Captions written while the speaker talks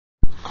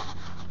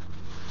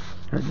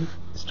Ready?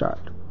 Start.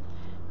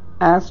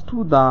 As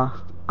to the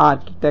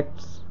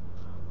architect's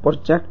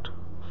project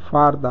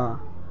for the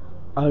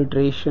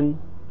alteration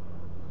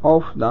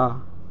of the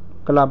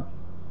club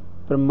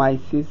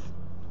premises,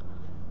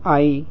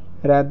 I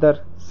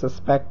rather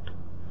suspect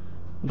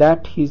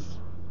that his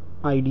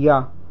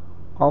idea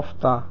of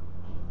the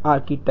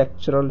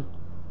architectural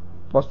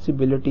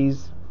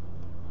possibilities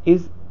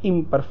is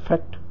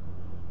imperfect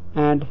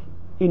and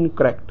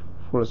incorrect.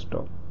 Full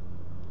stop.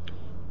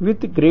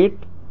 With great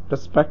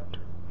respect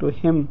to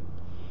him,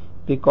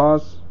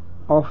 because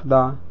of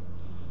the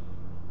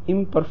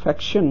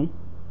imperfection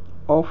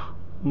of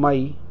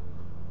my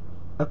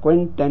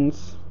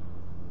acquaintance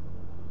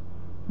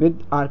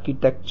with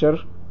architecture,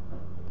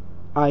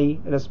 I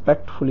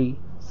respectfully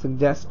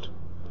suggest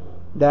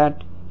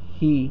that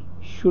he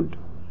should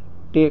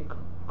take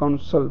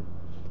counsel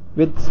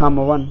with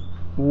someone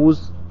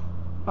whose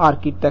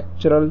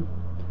architectural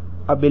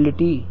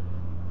ability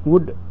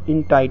would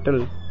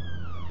entitle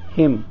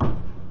him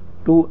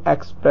to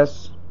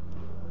express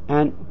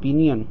an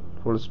opinion.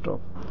 Full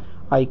stop.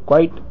 I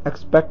quite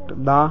expect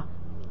the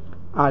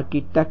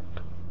architect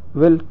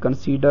will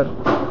consider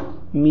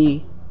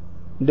me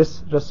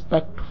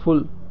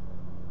disrespectful,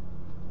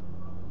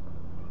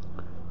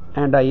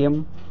 and I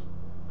am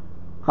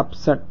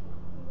upset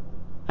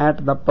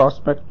at the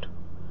prospect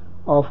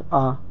of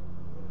a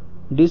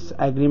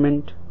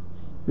disagreement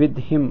with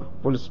him.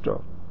 Full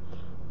stop.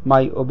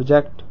 My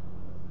object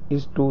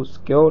is to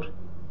secure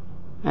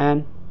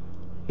an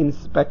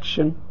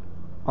inspection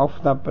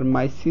of the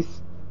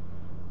premises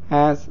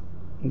as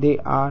they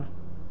are,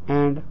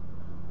 and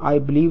I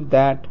believe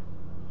that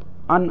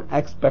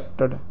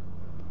unexpected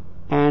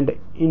and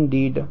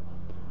indeed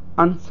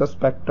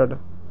unsuspected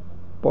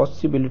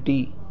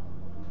possibility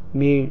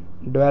may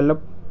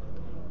develop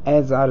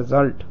as a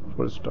result.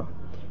 Full stop.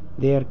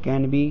 There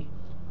can be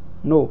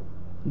no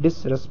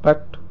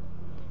disrespect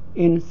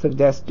in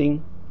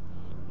suggesting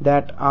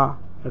that a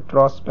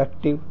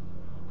retrospective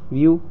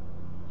view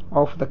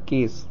of the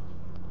case,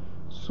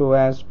 so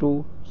as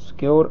to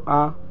secure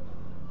a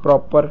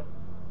proper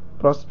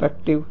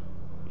prospective,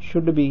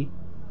 should be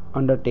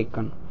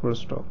undertaken. Full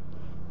stop.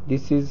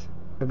 This is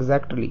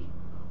exactly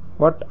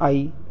what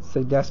I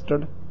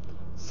suggested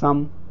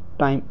some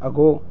time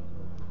ago,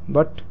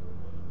 but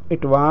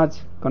it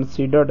was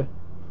considered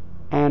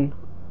an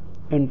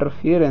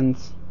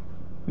interference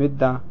with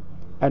the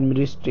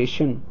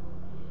administration,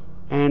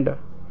 and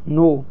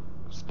no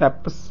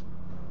steps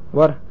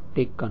were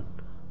taken.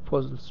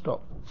 Full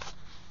stop.